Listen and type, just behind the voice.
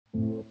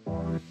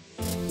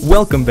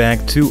Welcome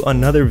back to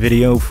another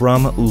video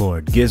from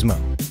Lord Gizmo.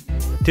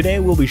 Today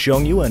we'll be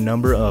showing you a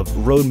number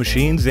of road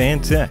machines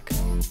and tech.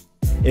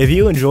 If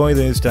you enjoy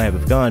this type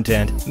of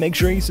content, make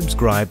sure you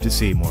subscribe to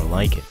see more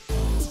like it.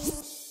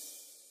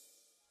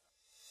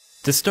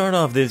 To start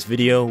off this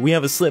video, we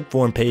have a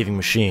slip-form paving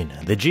machine,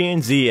 the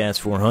G&Z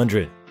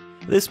S400.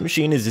 This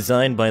machine is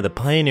designed by the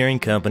pioneering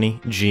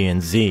company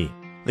G&Z.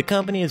 The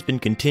company has been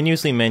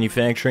continuously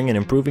manufacturing and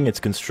improving its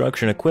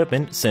construction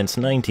equipment since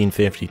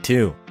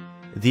 1952.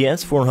 The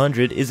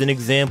S400 is an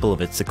example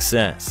of its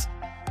success.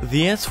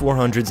 The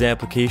S400's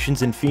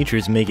applications and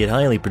features make it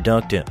highly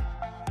productive.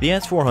 The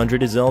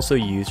S400 is also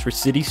used for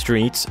city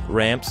streets,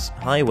 ramps,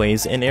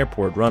 highways, and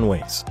airport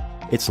runways.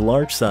 Its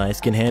large size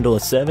can handle a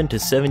 7 to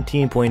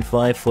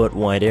 17.5 foot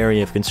wide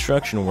area of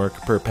construction work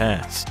per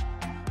pass.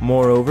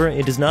 Moreover,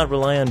 it does not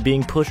rely on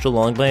being pushed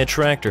along by a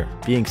tractor,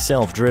 being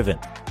self-driven.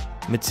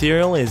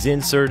 Material is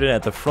inserted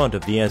at the front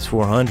of the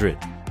S400.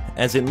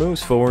 As it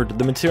moves forward,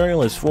 the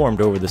material is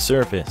formed over the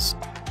surface.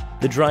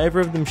 The driver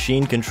of the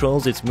machine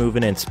controls its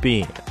movement and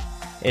speed.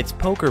 Its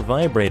poker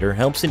vibrator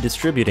helps in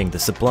distributing the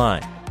supply.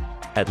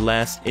 At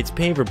last, its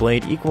paver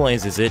blade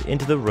equalizes it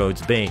into the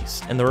road's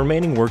base, and the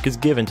remaining work is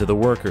given to the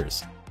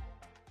workers.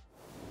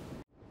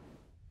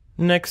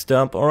 Next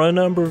up are a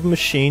number of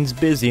machines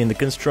busy in the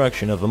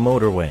construction of a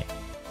motorway.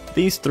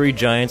 These three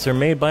giants are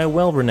made by a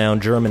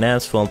well-renowned German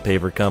asphalt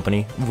paver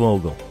company,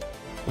 VÖGELE.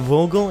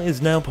 VÖGELE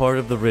is now part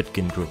of the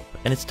Rittgen Group,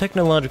 and its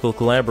technological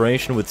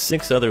collaboration with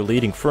 6 other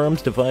leading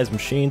firms devised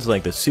machines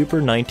like the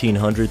Super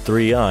 1900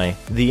 3i,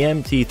 the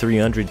MT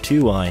 300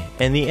 2i,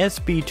 and the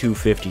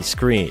SB250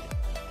 Screed.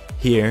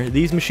 Here,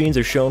 these machines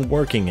are shown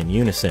working in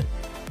unison.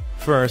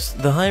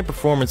 First, the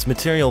high-performance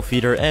material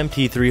feeder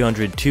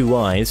MT300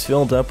 2i is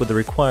filled up with the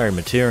required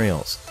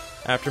materials.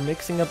 After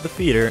mixing up the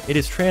feeder, it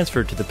is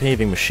transferred to the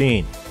paving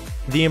machine.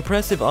 The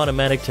impressive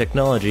automatic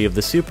technology of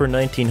the Super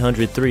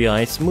 1900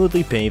 3i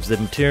smoothly paves the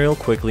material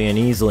quickly and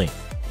easily.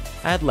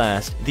 At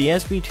last, the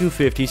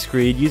SB250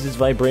 Screed uses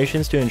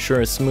vibrations to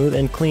ensure a smooth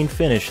and clean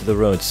finish to the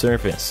road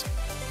surface.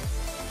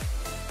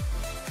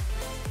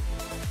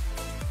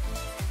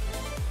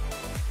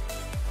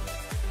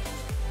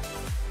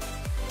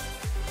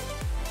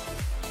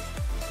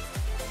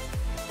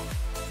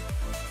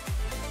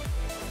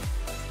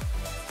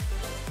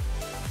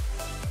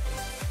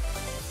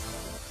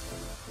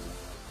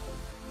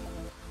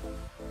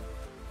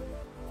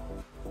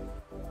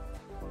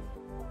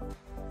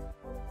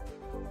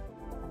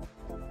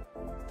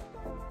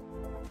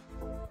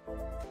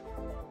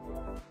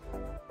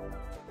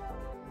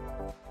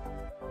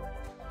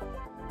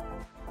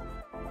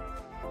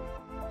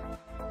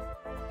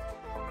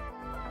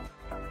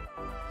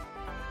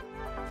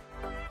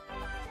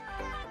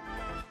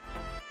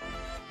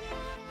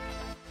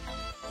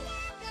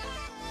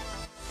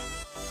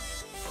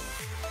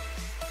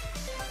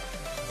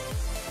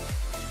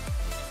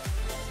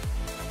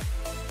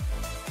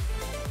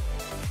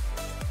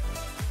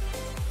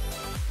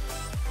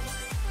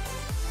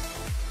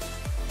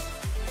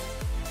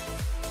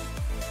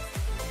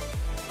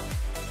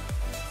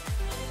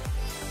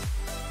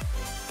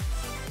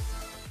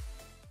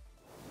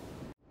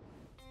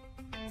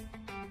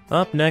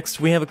 Up next,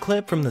 we have a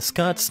clip from the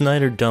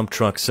SNYDER dump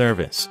truck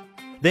service.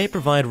 They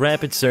provide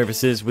rapid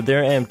services with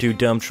their M2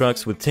 dump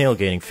trucks with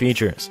tailgating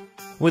features.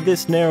 With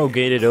this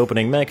narrow-gated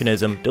opening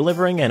mechanism,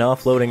 delivering and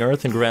offloading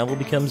earth and gravel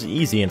becomes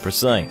easy and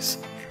precise.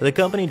 The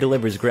company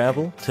delivers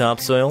gravel,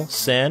 topsoil,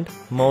 sand,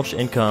 mulch,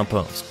 and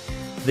compost.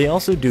 They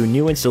also do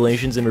new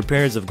installations and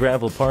repairs of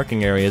gravel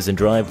parking areas and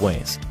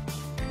driveways.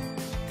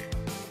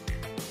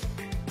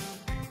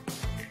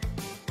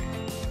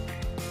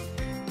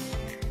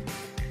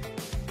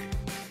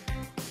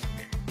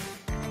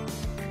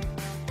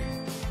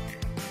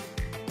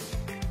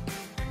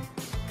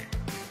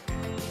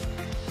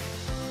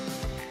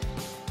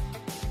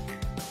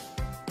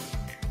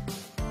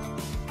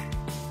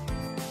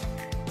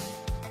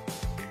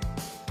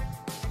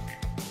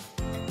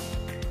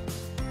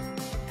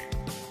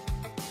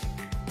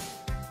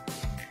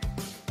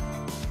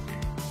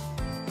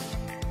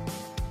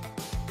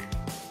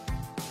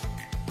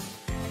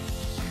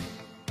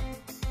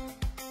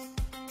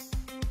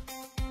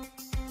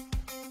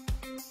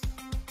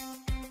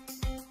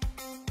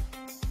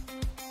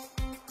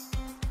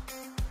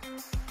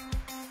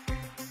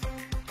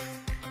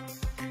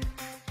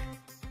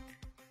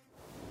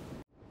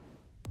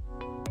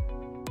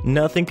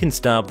 Nothing can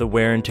stop the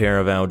wear and tear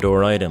of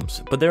outdoor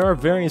items, but there are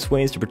various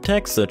ways to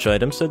protect such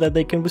items so that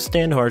they can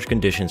withstand harsh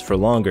conditions for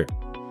longer.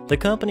 The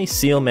company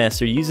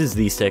SEALMASTER uses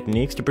these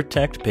techniques to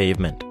protect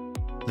pavement.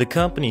 The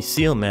company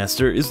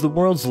SEALMASTER is the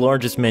world's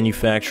largest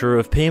manufacturer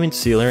of pavement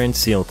sealer and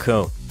seal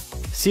coat.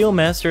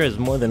 SEALMASTER has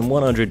more than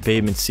 100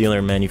 pavement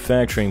sealer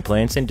manufacturing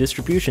plants and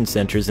distribution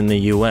centers in the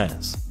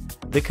US.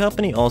 The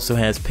company also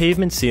has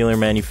pavement sealer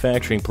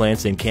manufacturing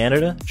plants in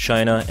Canada,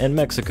 China, and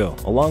Mexico,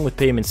 along with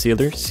pavement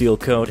sealer, seal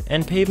coat,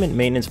 and pavement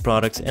maintenance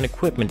products and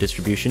equipment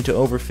distribution to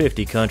over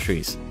 50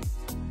 countries.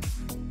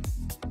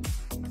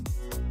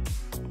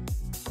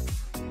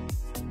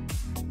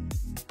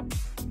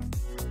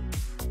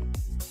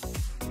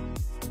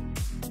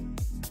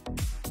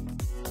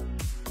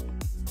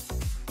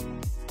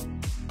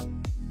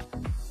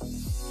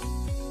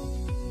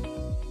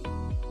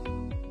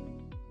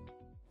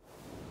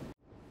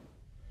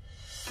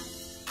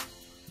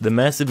 The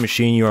massive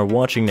machine you are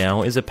watching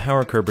now is a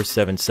PowerCurber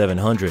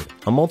 7700,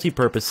 a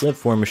multi-purpose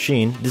slipform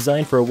machine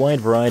designed for a wide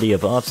variety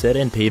of offset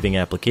and paving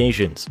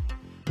applications.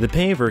 The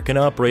paver can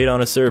operate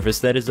on a surface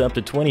that is up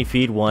to 20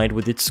 feet wide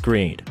with its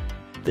screed.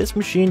 This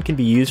machine can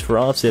be used for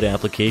offset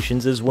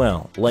applications as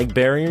well, like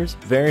barriers,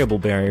 variable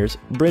barriers,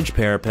 bridge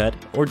parapet,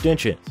 or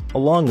ditches,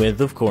 along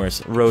with, of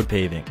course, road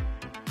paving.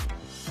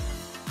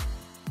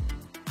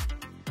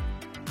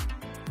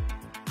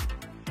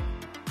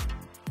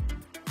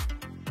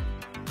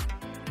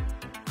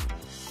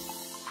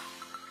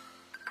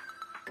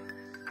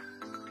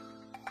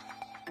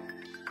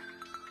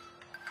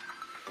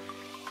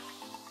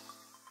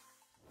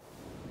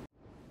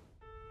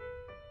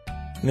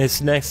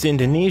 This next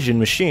Indonesian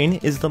machine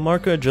is the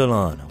Marka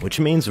Jalan, which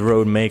means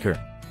road maker.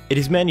 It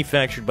is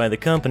manufactured by the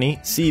company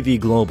CV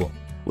Global.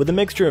 With a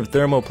mixture of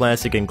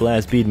thermoplastic and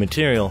glass bead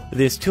material,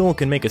 this tool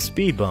can make a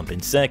speed bump in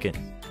seconds.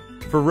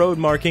 For road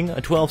marking, a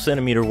 12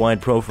 cm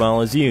wide profile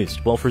is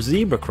used, while for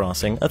zebra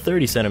crossing, a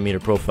 30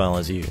 cm profile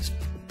is used.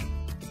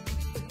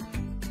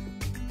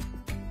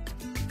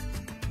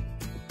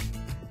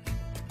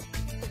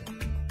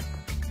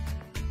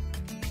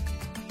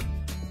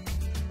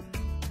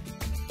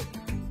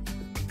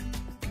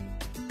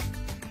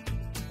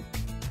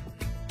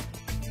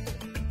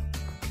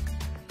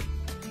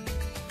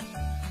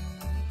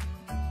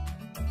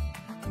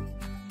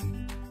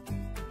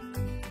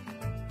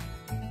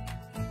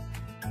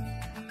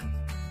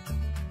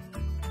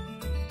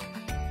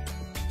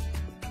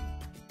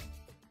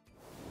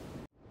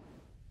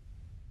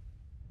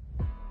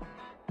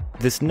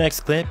 This next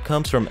clip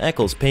comes from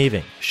ECKLES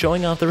Paving,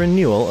 showing off the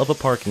renewal of a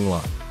parking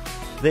lot.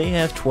 They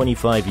have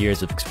 25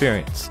 years of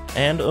experience,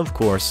 and of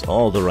course,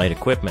 all the right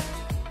equipment.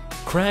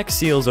 Crack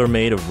seals are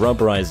made of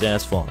rubberized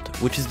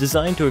asphalt, which is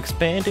designed to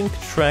expand and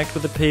contract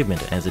with the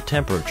pavement as the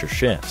temperature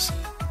shifts.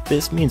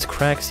 This means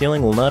crack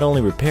sealing will not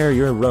only repair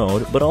your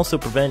road, but also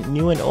prevent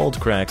new and old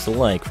cracks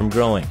alike from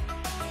growing.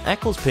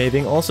 ECKLES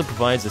Paving also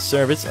provides the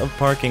service of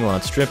parking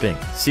lot stripping,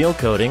 seal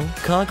coating,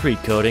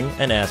 concrete coating,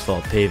 and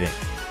asphalt paving.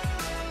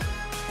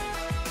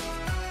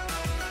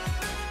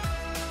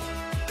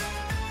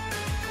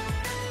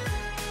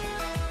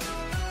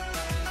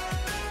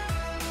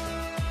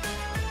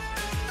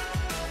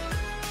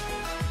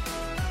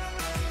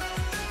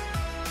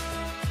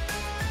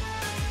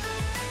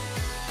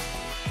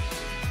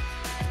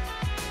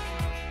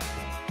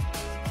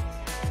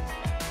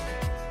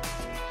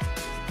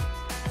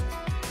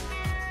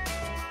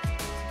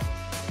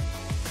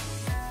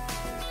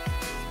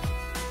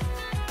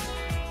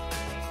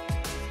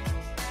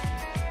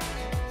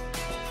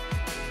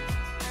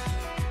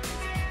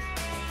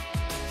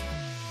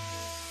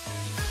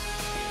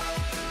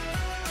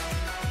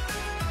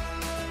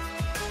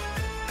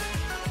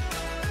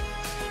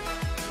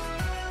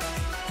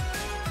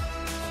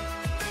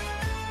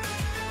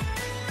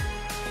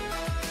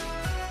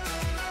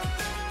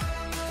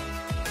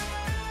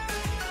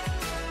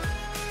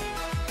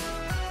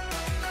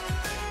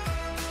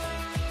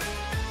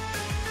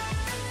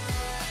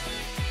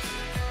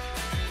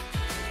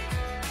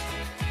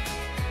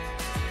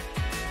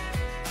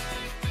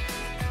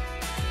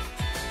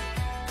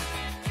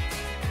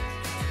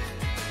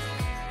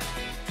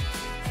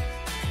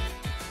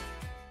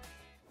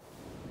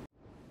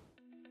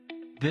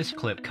 This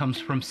clip comes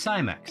from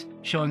SIMEX,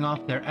 showing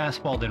off their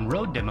asphalt and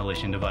road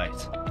demolition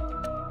device.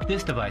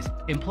 This device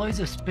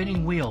employs a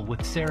spinning wheel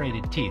with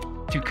serrated teeth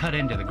to cut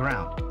into the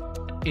ground.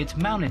 It's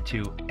mounted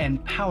to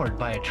and powered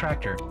by a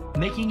tractor,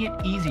 making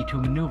it easy to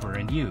maneuver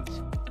and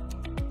use.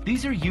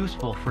 These are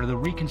useful for the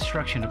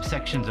reconstruction of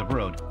sections of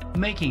road,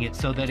 making it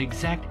so that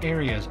exact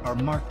areas are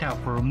marked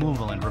out for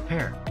removal and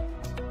repair.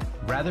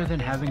 Rather than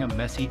having a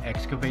messy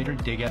excavator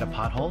dig at a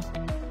pothole,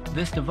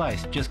 this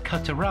device just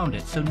cuts around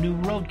it so new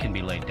road can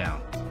be laid down.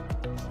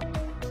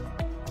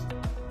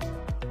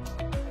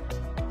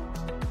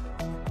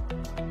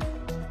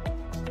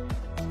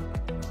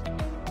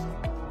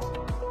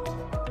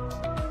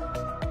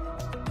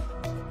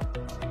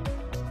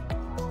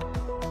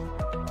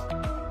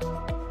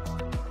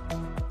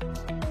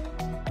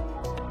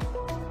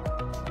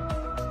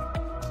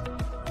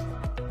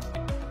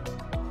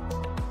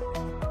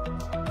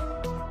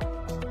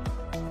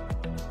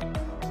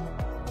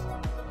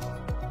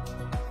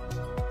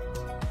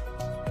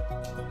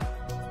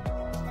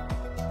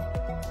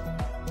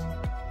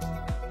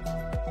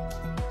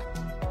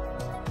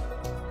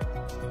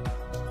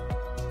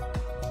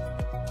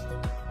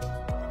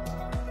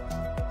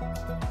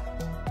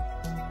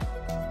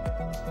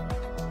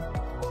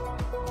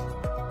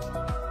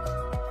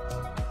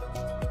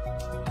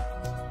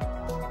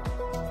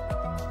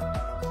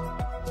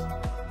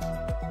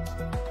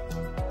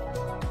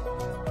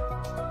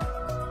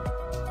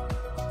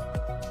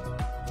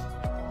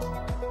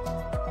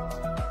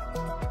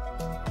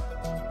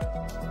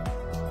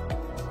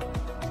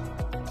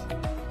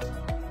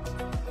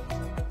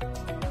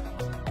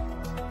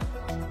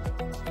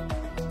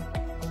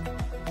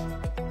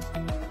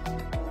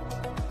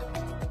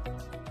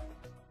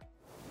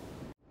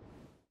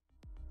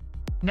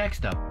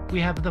 Next up, we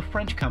have the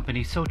French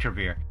company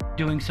SOTRAVEER,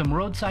 doing some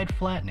roadside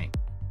flattening.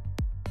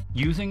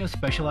 Using a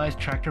specialized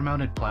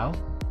tractor-mounted plow,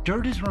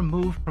 dirt is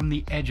removed from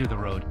the edge of the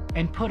road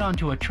and put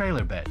onto a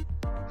trailer bed.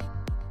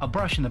 A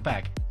brush in the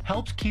back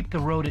helps keep the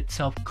road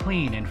itself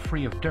clean and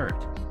free of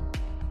dirt.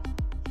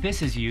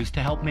 This is used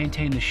to help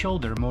maintain the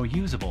shoulder more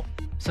usable,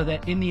 so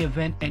that in the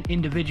event an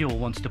individual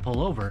wants to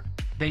pull over,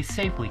 they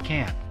safely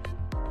can.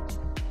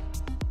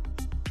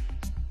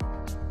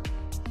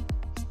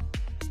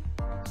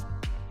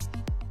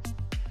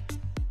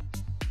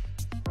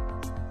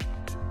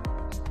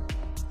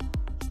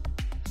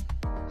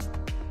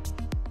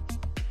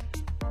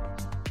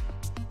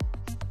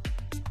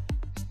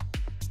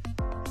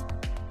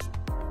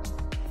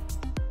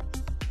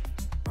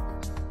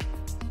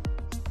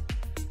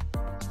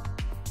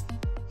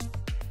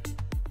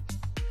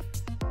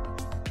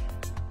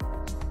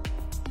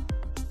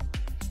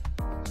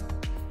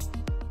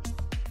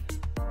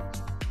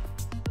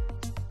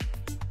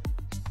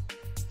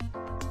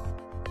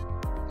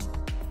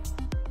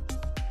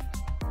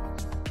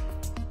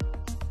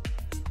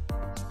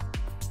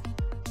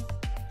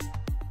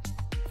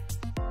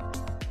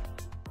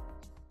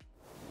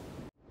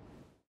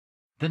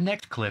 The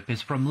next clip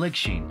is from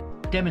LIGCHINE,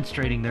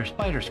 demonstrating their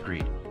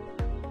SPIDERSCREED.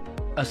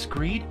 A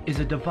screed is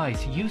a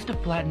device used to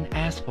flatten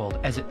asphalt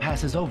as it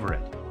passes over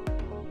it.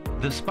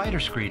 The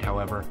SPIDERSCREED,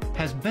 however,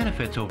 has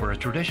benefits over a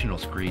traditional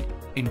screed,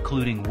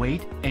 including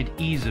weight and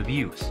ease of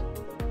use.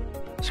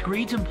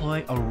 Screeds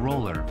employ a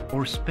roller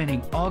or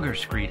spinning auger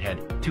screed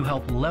head to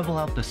help level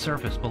out the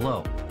surface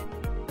below.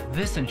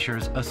 This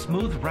ensures a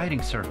smooth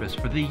riding surface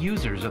for the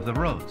users of the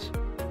roads.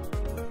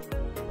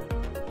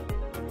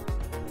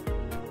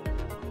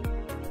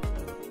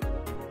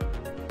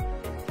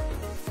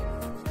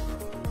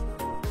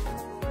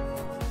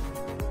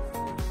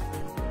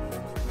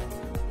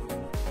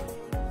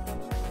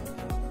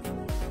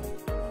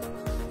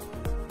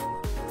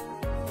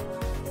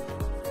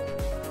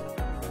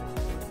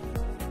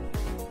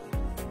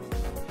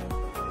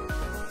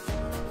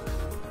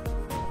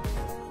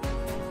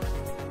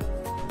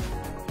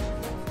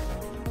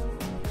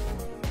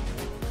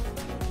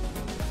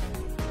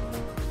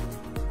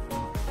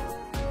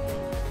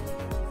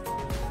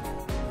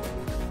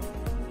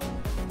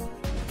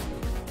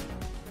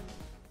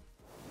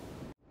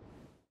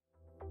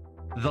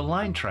 The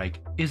LINETRIKE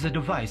is a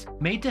device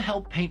made to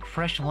help paint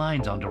fresh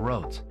lines onto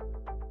roads.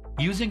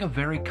 Using a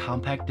very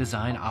compact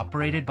design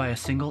operated by a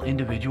single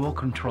individual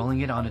controlling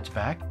it on its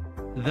back,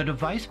 the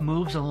device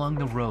moves along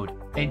the road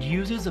and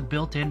uses a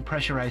built-in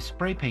pressurized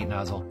spray paint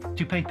nozzle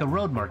to paint the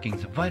road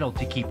markings vital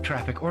to keep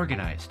traffic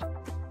organized.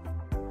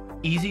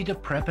 Easy to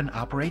prep and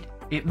operate,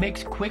 it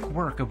makes quick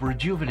work of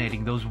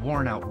rejuvenating those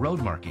worn-out road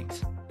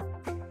markings.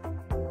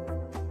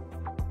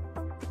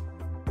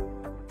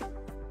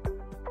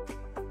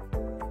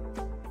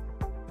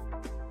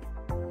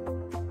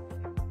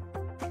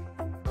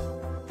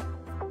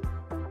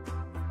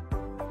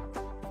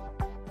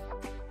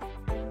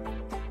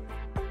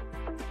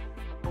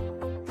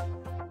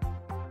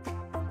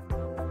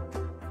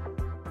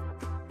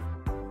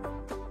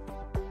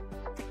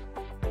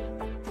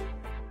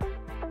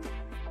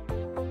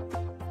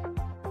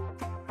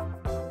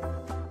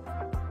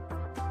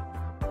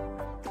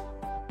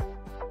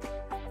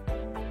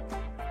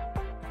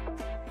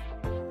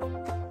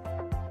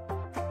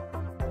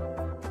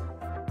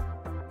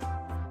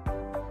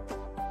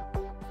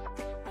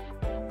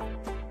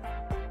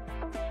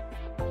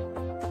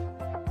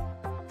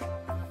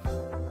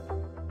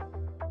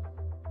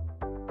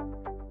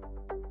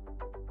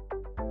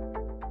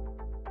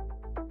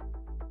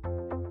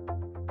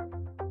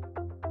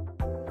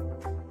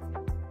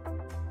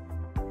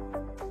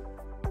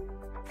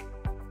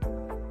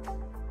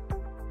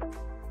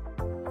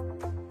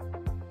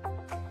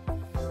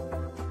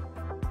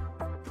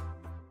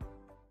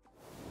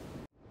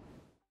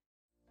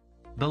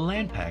 The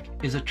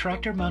LANDPAC is a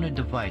tractor-mounted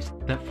device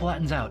that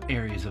flattens out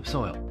areas of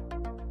soil.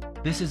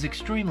 This is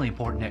extremely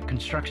important at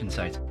construction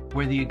sites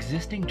where the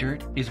existing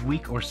dirt is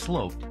weak or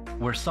sloped,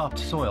 where soft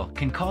soil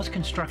can cause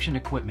construction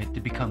equipment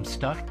to become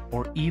stuck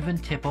or even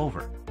tip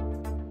over.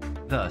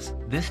 Thus,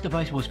 this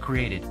device was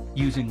created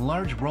using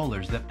large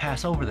rollers that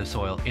pass over the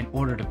soil in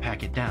order to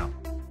pack it down.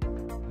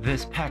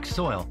 This packed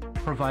soil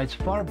provides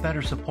far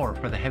better support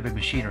for the heavy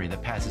machinery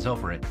that passes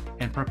over it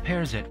and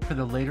prepares it for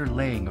the later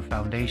laying of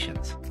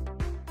foundations.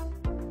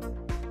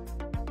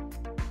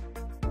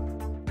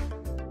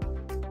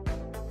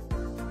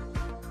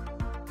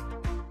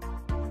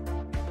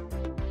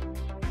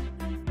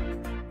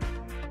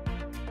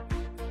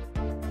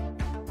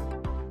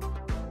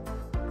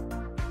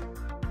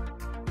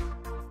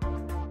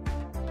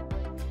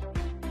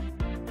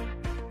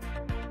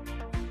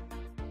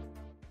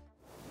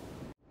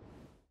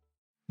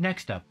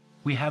 Next up,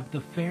 we have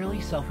the fairly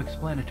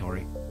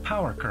self-explanatory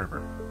power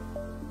curver.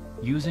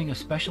 Using a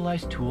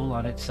specialized tool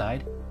on its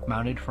side,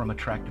 mounted from a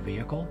tracked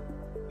vehicle,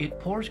 it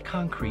pours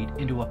concrete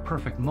into a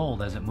perfect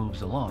mold as it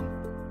moves along,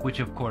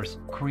 which of course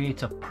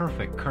creates a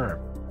perfect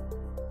curve.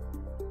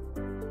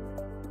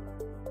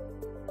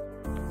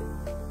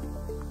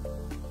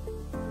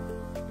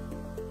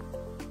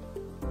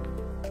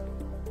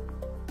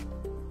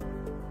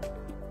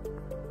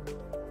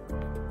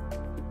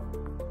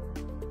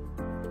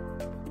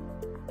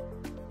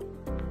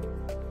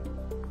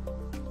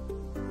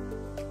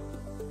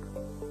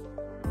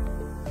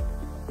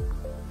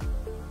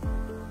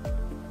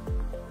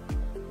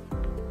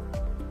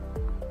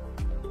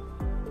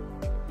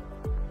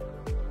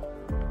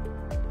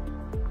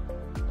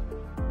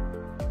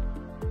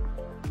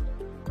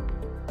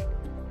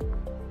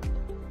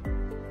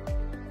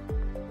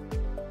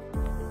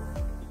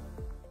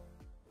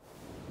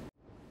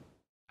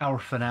 Our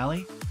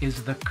finale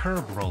is the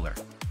curb roller,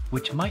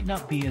 which might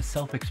not be as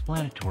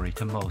self-explanatory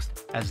to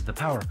most as the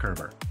power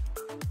curber.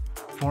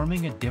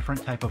 Forming a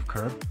different type of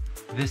curb,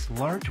 this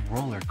large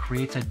roller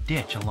creates a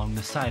ditch along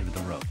the side of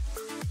the road.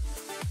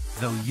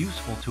 Though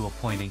useful to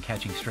a point in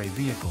catching stray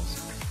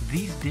vehicles,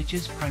 these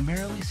ditches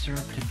primarily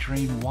serve to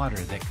drain water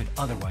that could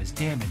otherwise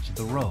damage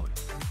the road.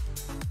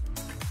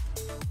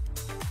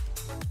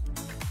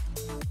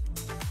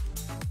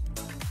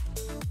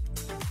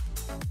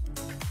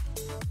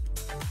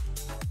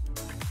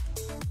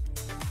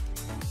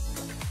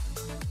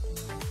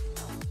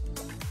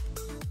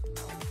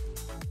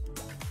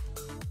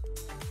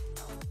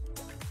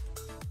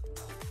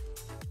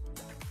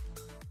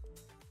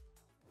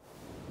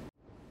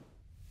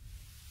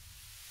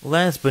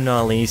 Last but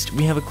not least,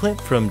 we have a clip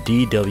from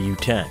DW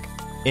Tech.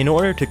 In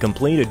order to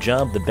complete a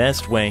job the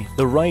best way,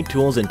 the right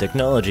tools and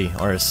technology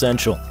are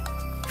essential.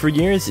 For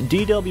years,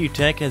 DW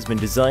Tech has been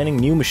designing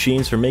new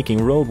machines for making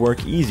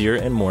roadwork easier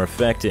and more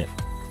effective.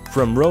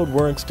 From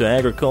roadworks to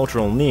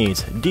agricultural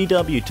needs,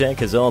 DW Tech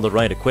has all the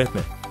right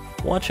equipment.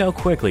 Watch how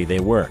quickly they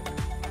work.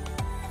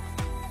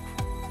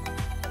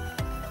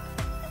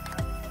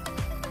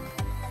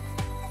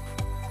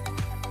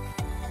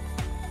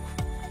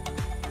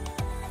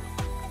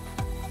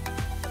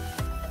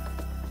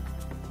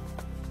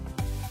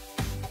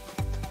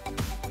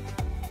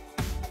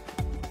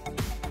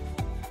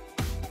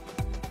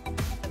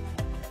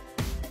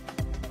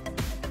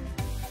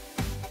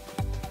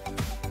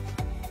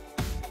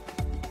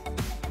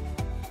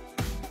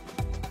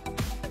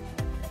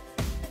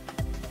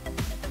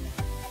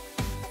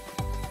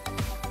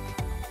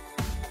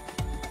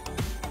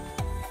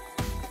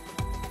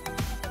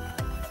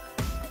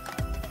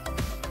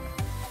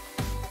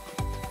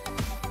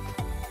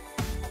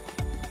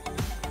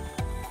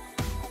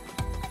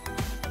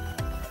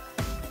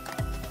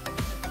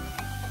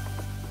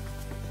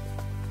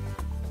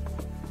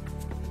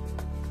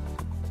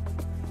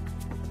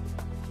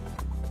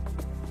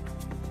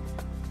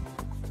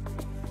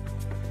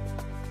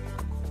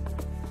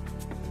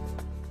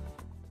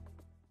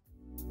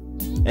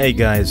 Hey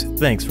guys,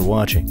 thanks for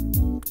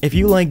watching. If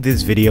you like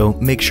this video,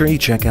 make sure you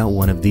check out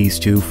one of these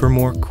two for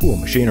more cool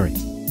machinery.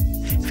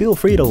 Feel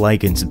free to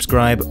like and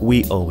subscribe,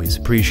 we always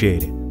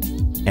appreciate it.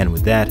 And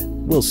with that,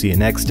 we'll see you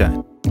next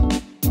time.